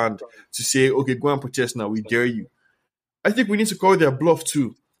people's hand to say, okay, go and protest now, we dare you. I think we need to call their bluff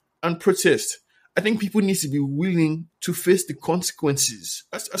too and protest. I think people need to be willing to face the consequences.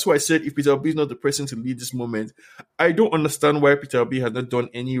 That's why I said if Peter Obi is not the person to lead this moment, I don't understand why Peter Obi has not done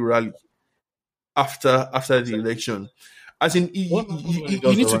any rally after the election. As in, What happens when he you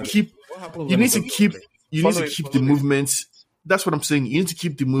does need the to rally? keep What happens you when he need to does the keep rally? you need to keep the movement. That's what I'm saying. You need to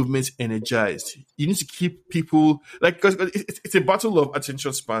keep the movement energized. You need to keep people like because it's a battle of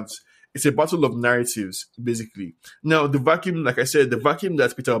attention spans. It's a battle of narratives, basically. Now, the vacuum, like I said, the vacuum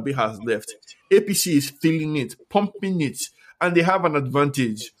that Peter Obi has left, APC is filling it, pumping it, and they have an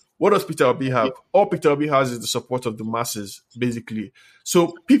advantage. What does Peter Obi have? All Peter Obi has is the support of the masses, basically.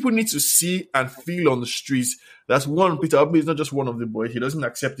 So people need to see and feel on the streets that one, Peter Obi is not just one of the boys. He doesn't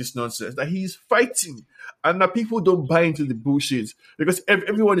accept this nonsense. That he's fighting, and that people don't buy into the bullshit because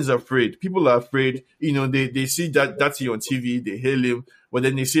everyone is afraid. People are afraid. They see that he on TV, they hail him, but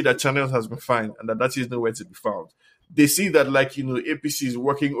then they see that channels has been fined and that is nowhere to be found. They see that APC is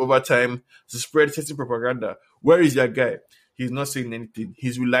working overtime to spread certain propaganda. Where is that guy? He's not saying anything.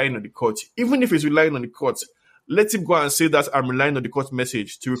 He's relying on the court. Even if he's relying on the court, let him go and say that I'm relying on the court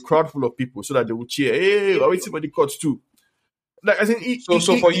message to a crowd full of people so that they will cheer. Hey, I'm waiting for the court too. Like I think, So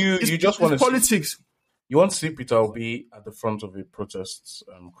for you, you just want it's to politics. you want to see Peter Obi at the front of a protest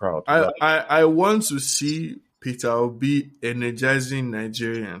crowd. I want to see Peter Obi energizing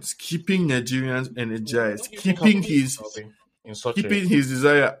Nigerians, keeping Nigerians energized, keeping his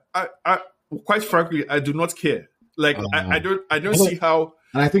desire. Quite frankly, I do not care. Like I don't see how.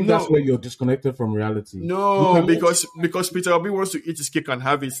 and I think that's No, where you're disconnected from reality. no, because Peter Obi wants to eat his cake and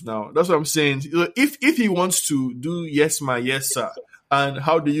have it now. That's what I'm saying. If he wants to do yes ma yes sir, and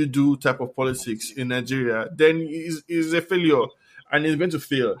how do you do type of politics in Nigeria, then he's a failure. and it's going to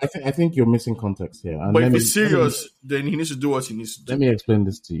fail. I think you're missing context here. And But if it's serious, then he needs to do what he needs to do. let me explain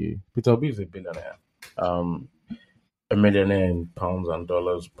this to you. Peter Obi is a billionaire. A millionaire in pounds and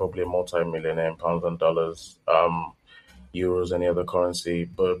dollars, probably a multi-millionaire in pounds and dollars, euros, any other currency,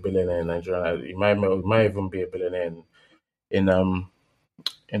 but a billionaire in Nigeria. He might even be a billionaire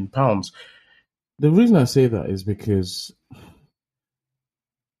in pounds. The reason I say that is because,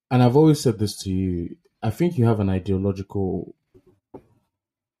 and I've always said this to you, I think you have an ideological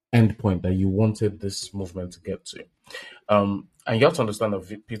endpoint that you wanted this movement to get to. And you have to understand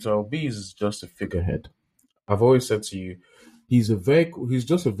that Peter Obi is just a figurehead. I've always said to you, he's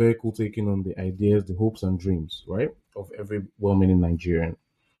just a vehicle taking on the ideas, the hopes and dreams, right, of every well-meaning Nigerian.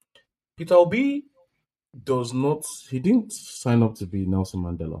 Peter Obi he didn't sign up to be Nelson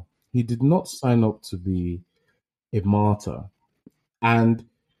Mandela. He did not sign up to be a martyr. And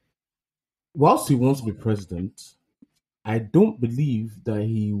whilst he wants to be president, I don't believe that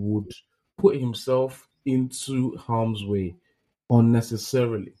he would put himself into harm's way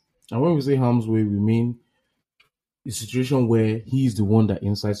unnecessarily. And when we say harm's way, we mean a situation where he's the one that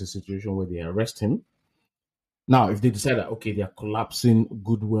incites a situation where they arrest him. Now, if they decide that, okay, they are collapsing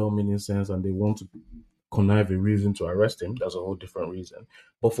good, well-meaning sense and they want to connive a reason to arrest him, that's a whole different reason.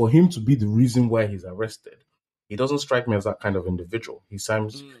 But for him to be the reason why he's arrested, he doesn't strike me as that kind of individual.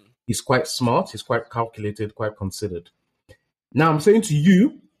 He's quite smart, he's quite calculated, quite considered. Now, I'm saying to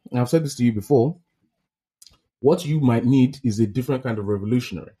you, and I've said this to you before, what you might need is a different kind of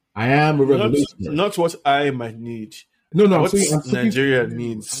revolutionary. I am a revolutionary. Not what I might need. No, what Nigeria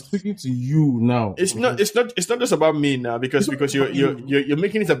needs. I'm speaking to you now. It's not just about me now because you're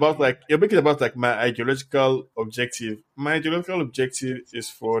making it about like my ideological objective. My ideological objective is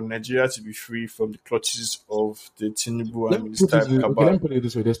for Nigeria to be free from the clutches of the Tinubu and his type cabal. Let me put it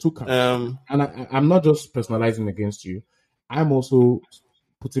this way: there's two camps, and I'm not just personalizing against you. I'm also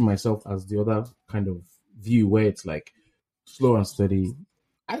putting myself as the other kind of view where it's like slow and steady.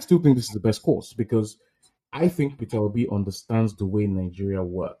 I still think this is the best course because I think Peter Obi understands the way Nigeria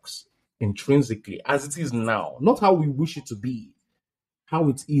works intrinsically as it is now, not how we wish it to be, how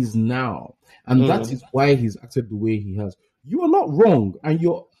it is now. And that is why he's acted the way he has. You are not wrong. And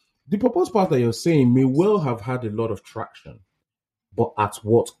the proposed path that you're saying may well have had a lot of traction, but at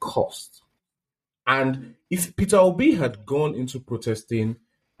what cost? And if Peter Obi had gone into protesting,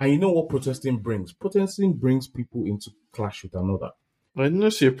 and you know what protesting brings? Protesting brings people into clash with another. I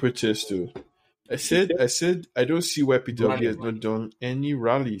didn't see a protest though. I said I don't see why Peter Obi has not done any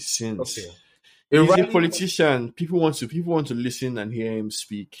rally since. Okay. He's a politician. People want to listen and hear him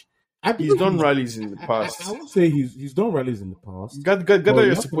speak. He's done rallies in the past. I would say he's done rallies in the past. Gather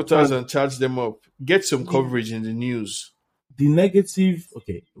your supporters and charge them up. Get some coverage in the news. The negative,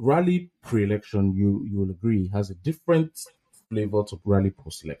 rally pre-election, you will agree, has a different flavor to rally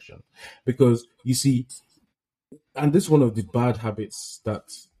post-election. Because, you see, and this is one of the bad habits that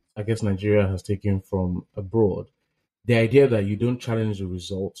I guess Nigeria has taken from abroad, the idea that you don't challenge the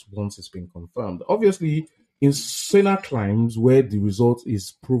results once it's been confirmed. Obviously, in saner climes where the result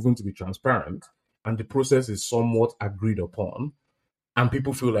is proven to be transparent and the process is somewhat agreed upon, and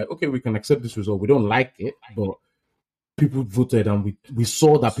people feel like, okay, we can accept this result. We don't like it, but people voted and we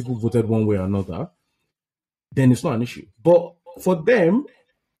saw that people voted one way or another, then it's not an issue. But for them,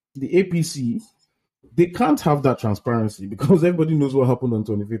 the APC, they can't have that transparency because everybody knows what happened on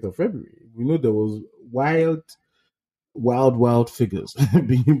 25th of February. We know there was wild figures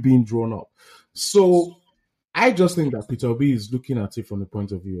being drawn up. So I just think that Peter Obi is looking at it from the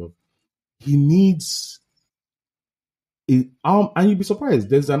point of view of he needs an arm, and you'd be surprised.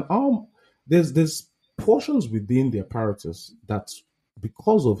 There's an arm, there's portions within the apparatus that,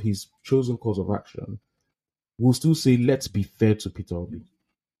 because of his chosen course of action, will still say, let's be fair to Peter Obi.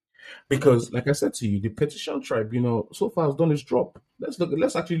 Because, like I said to you, the petition tribunal so far has done its job.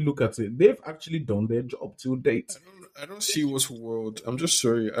 Let's actually look at it. They've actually done their job till date. I don't see what's world. I'm just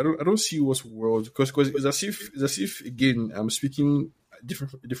sorry. I don't see what's world because it's as if again I'm speaking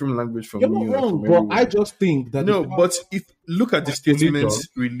different language from you. You're not wrong, but I just think that but if look at the statements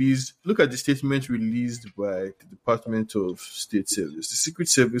released. Look at the statement released by the Department of State Service, the Secret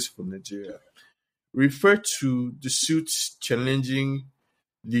Service for Nigeria, refer to the suits challenging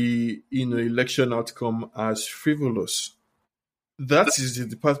the election outcome as frivolous. That is the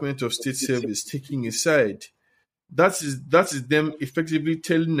Department of State Service taking a side. That is them effectively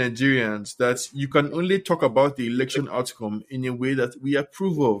telling Nigerians that you can only talk about the election outcome in a way that we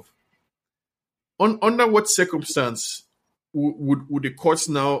approve of. Under what circumstance would the courts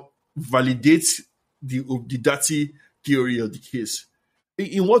now validate the dirty theory of the case?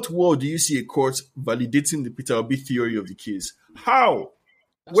 In what world do you see a court validating the Peter Obi theory of the case? How?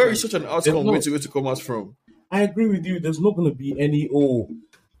 That's Where what is I'm such an saying. There's outcome no. going to come out from? I agree with you. There's not going to be any.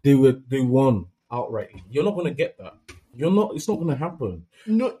 They won outrightly. You're not going to get that. You're not. It's not going to happen.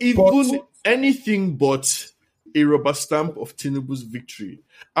 No, But even anything but a rubber stamp of Tinubu's victory.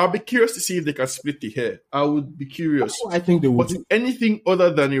 I'll be curious to see if they can split the hair. I would be that's curious. what I think they will But do. anything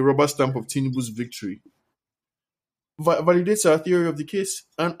other than a rubber stamp of Tinubu's victory validates our theory of the case.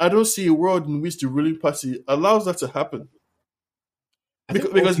 And I don't see a world in which the ruling party allows that to happen. I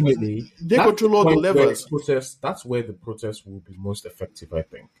think Because ultimately they that's the control all the point where levers. protest. That's where the protest will be most effective. I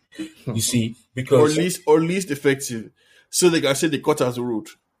think. You see, Or because least effective. So they can say the court has ruled.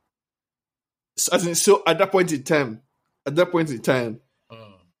 So at that point in time,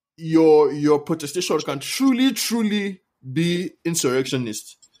 your protestation can truly be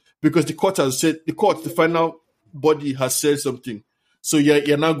insurrectionist because the final body has said something. So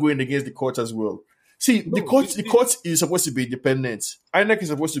you're now going against the court as well. See, no, the court is supposed to be independent. INEC is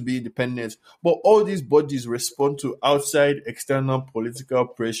supposed to be independent, but all these bodies respond to outside external political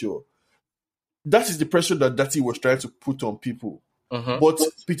pressure. That is the pressure that Dati was trying to put on people. But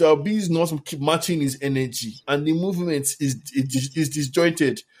Peter Obi is not keep matching his energy, and the movement is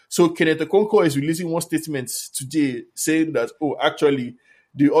disjointed. So Kenneth Okonkwo is releasing one statement today saying that, oh, actually,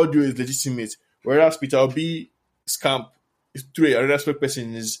 the audio is legitimate, whereas Peter Obi's camp, through another aspect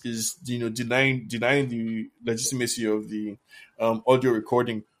person, is denying the legitimacy of the audio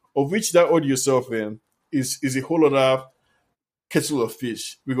recording, of which that audio itself is a whole other kettle of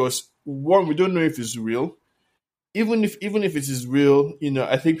fish, because one, we don't know if it's real. Even if it is real,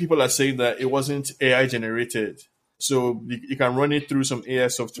 I think people are saying that it wasn't AI generated. So you can run it through some AI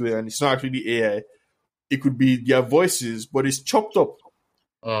software, and it's not actually AI. It could be their voices, but it's chopped up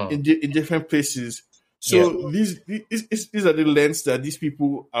in different places. yeah, So these are the lengths that these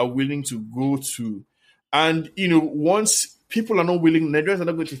people are willing to go to, and once people are not willing, Nigerians are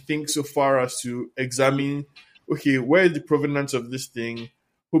not going to think so far as to examine, okay, where is the provenance of this thing,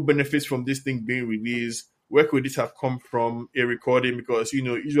 who benefits from this thing being released, where could this have come from, a recording, because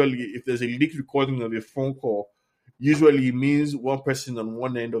usually if there's a leaked recording of a phone call, usually it means one person on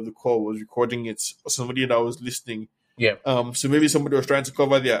one end of the call was recording it, or somebody that was listening. yeah. So maybe somebody was trying to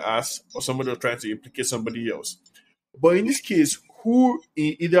cover their ass, or somebody was trying to implicate somebody else. But in this case, who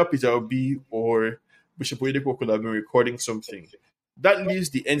either Peter Obi or Bishop Oyedepo could have been recording something? That leaves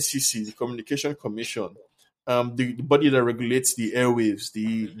the NCC, the Communication Commission, the body that regulates the airwaves,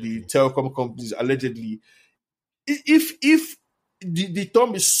 the telecom companies, allegedly. If the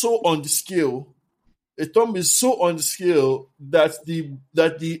thumb is so on the scale, that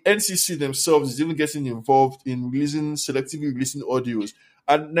the NCC themselves is even getting involved in selectively releasing audios.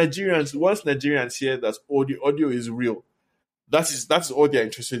 And once Nigerians hear that the audio is real, that's all they're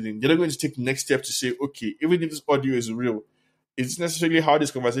interested in. They're not going to take the next step to say, okay, even if this audio is real, is it necessarily how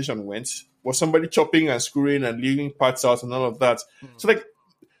this conversation went? Was somebody chopping and screwing and leaving parts out and all of that? So like,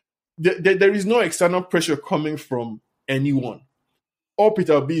 there is no external pressure coming from anyone. All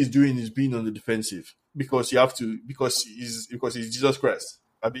Peter B is doing is being on the defensive, because you have to, because he's Jesus Christ,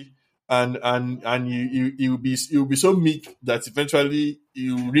 Abi, and you will be so meek that eventually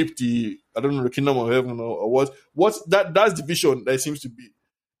you reap the, I don't know, the kingdom of heaven, or what that's the vision that it seems to be,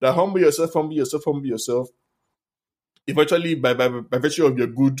 that humble yourself, humble yourself. Eventually, by virtue of your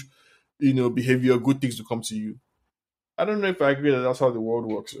good behavior, good things will come to you. I don't know if I agree that that's how the world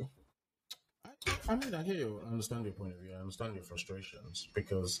works. So. I mean, I hear you. I understand your point of view. I understand your frustrations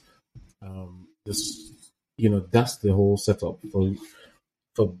because this, that's the whole setup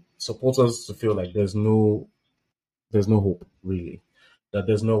for supporters to feel like there's no hope really, that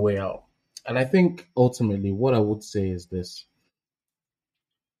there's no way out. And I think ultimately, what I would say is this: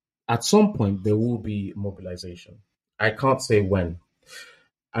 at some point there will be mobilization. I can't say when,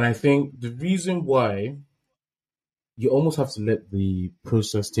 and I think the reason why you almost have to let the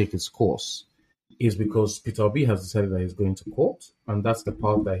process take its course is because Peter Obi has decided that he's going to court, and that's the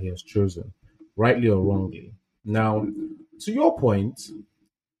path that he has chosen, rightly or wrongly. Now, to your point,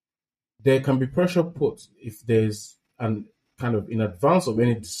 there can be pressure put if there's an kind of in advance of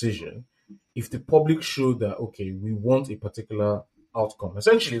any decision, if the public show that okay, we want a particular outcome.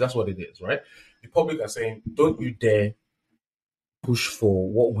 Essentially, that's what it is, right? The public are saying, don't you dare push for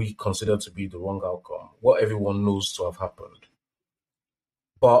what we consider to be the wrong outcome, what everyone knows to have happened.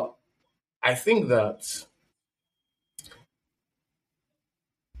 But I think that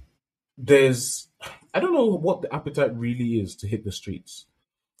there's I don't know what the appetite really is to hit the streets.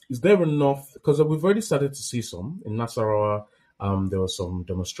 Is there enough? Because we've already started to see some in Nasarawa There were some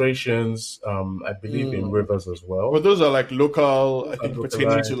demonstrations, I believe, in Rivers as well. But those are like local, I Those are think, pertaining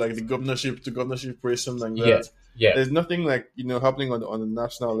to localized. like the governorship race, something like Yeah, that. yeah. There's nothing like happening on the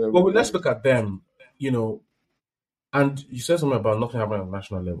national Well, level. let's Like, look at them. And you said something about nothing happening on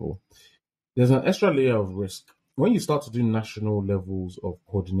national level. There's an extra layer of risk when you start to do national levels of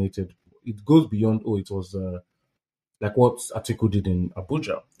coordinated. It goes beyond. Oh, it was like what Atiku did in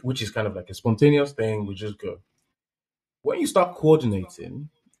Abuja, which is kind of like a spontaneous thing. We just go. When you start coordinating,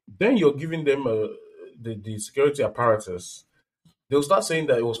 then you're giving them the security apparatus. They'll start saying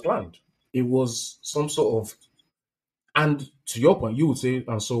that it was planned. It was some sort of. And to your point, you would say,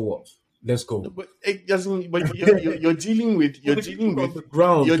 and so what? Let's go. but it doesn't. But you're dealing with But the people on the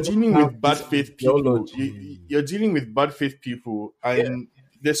ground you're don't dealing have with bad this faith people. ideology. You're dealing with bad faith people, Yeah. and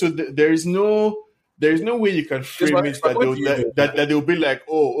there is no way you can Yes, frame it my that point they'll to you is that they'll be like,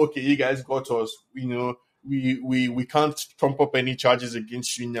 oh, okay, you guys got us. We can't trump up any charges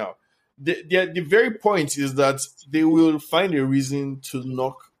against you now. The very point is that they will find a reason to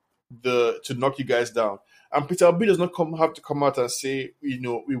knock you guys down. And Peter Obi does not have to come out and say, we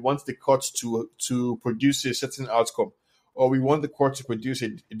want the court to produce a certain outcome, or we want the court to produce a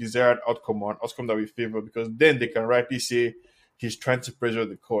desired outcome, or an outcome that we favor, because then they can rightly say he's trying to pressure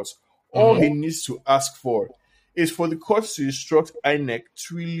the courts. All he needs to ask for is for the courts to instruct INEC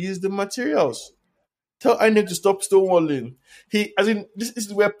to release the materials. Tell INEC to stop stonewalling. This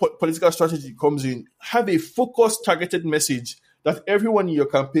is where political strategy comes in. Have a focused, targeted message that everyone in your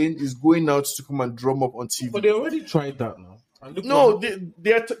campaign is going out to come and drum up on TV. But they already tried that now. And look No, what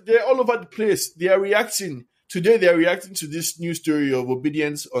they're all over the place. They are reacting. Today they are reacting to this news story of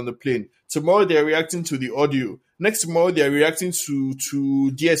obedience on the plane. Tomorrow they are reacting to the audio. Next tomorrow they are reacting to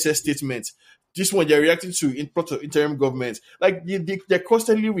DSS statements. This one they are reacting to input of interim government. Like they're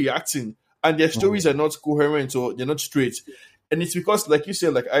constantly reacting, and their stories are not coherent or they're not straight. And it's because, like you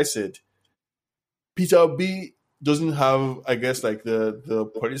said, like I said, Peter Obi doesn't have, I guess, like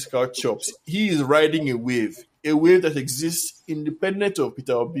the political chops. He is riding a wave that exists independent of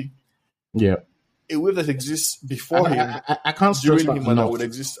Peter Obi, yeah. a wave that exists before And him, I can't stress during that him, and that enough. would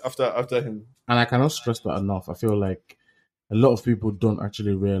exist after him. And I cannot stress that enough. I feel like a lot of people don't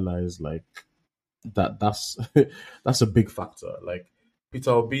actually realize like that's that's a big factor. Like Peter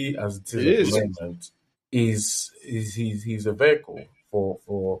Obi, as it It is is. at the moment, he's a vehicle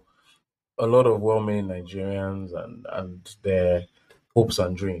for a lot of well-meaning Nigerians and their hopes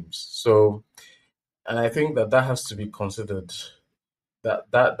and dreams. So, and I think that has to be considered.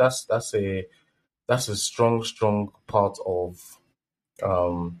 That's a strong part of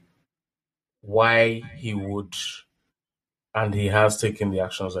um, why he would and he has taken the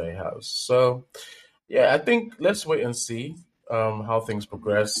actions that he has. So, yeah, I think let's wait and see how things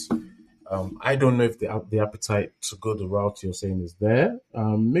progress. I don't know if the appetite to go the route you're saying is there.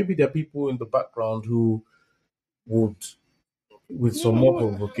 Maybe there are people in the background who would, with some more No,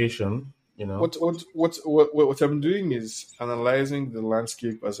 provocation, what I'm doing is analyzing the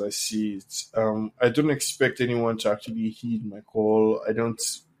landscape as I see it. I don't expect anyone to actually heed my call. I don't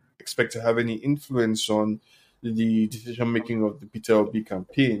expect to have any influence on the decision making of the Peter Obi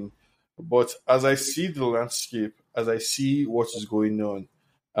campaign. But as I see the landscape, as I see what is going on,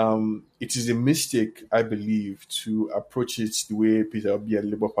 it is a mistake, I believe, to approach it the way Peter Obi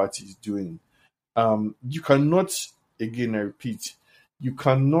and Labour Party is doing. You cannot, again, I repeat, you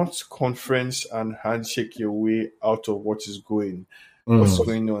cannot conference and handshake your way out of what's going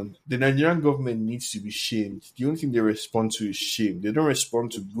on. The Nigerian government needs to be shamed. The only thing they respond to is shame. They don't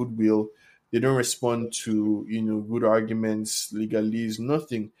respond to goodwill. They don't respond to good arguments, legalese,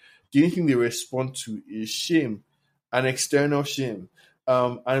 nothing. The only thing they respond to is shame, an external shame.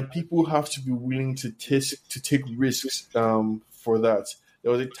 And people have to be willing to take risks for that.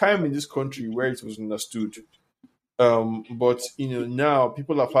 There was a time in this country where it was understood. But now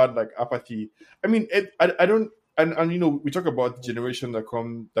people have had like apathy. I mean, I don't, and we talk about the generation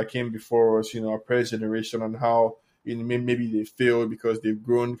that came before us. Our parents' generation, and how maybe they failed because they've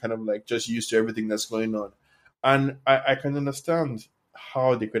grown kind of like just used to everything that's going on. And I can understand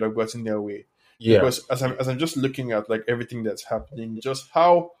how they could have gotten their way, yeah, because as I'm just looking at like everything that's happening, just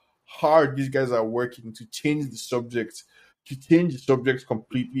how hard these guys are working to change the subject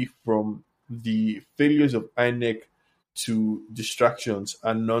completely from the failures of INEC to distractions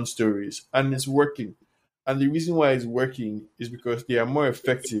and non-stories, and it's working. And the reason why it's working is because they are more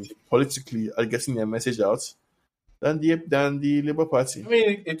effective politically at getting their message out than the Labour I Party.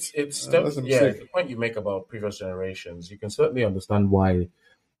 mean, it's That's a yeah. mistake. The point you make about previous generations, you can certainly understand why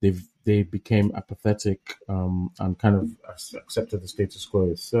they became apathetic and kind of accepted the status quo.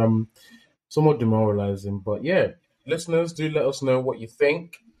 It's somewhat demoralizing, but yeah, listeners, do let us know what you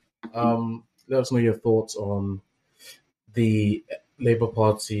think. Let us know your thoughts on the Labour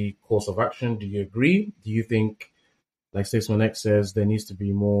Party course of action. Do you agree? Do you think, like Statesman X says, there needs to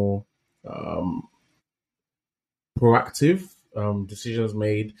be more proactive decisions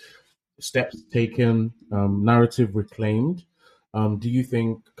made, steps taken, narrative reclaimed? Do you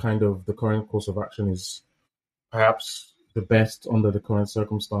think kind of the current course of action is perhaps the best under the current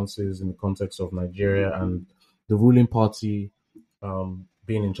circumstances in the context of Nigeria and the ruling party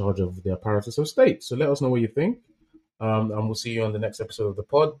being in charge of the apparatus of state? So let us know what you think. And we'll see you on the next episode of the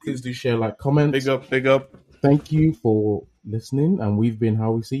pod. Please do share, like, comment. Big up, big up. Thank you for listening. And we've been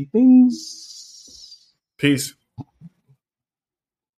How We See Things. Peace.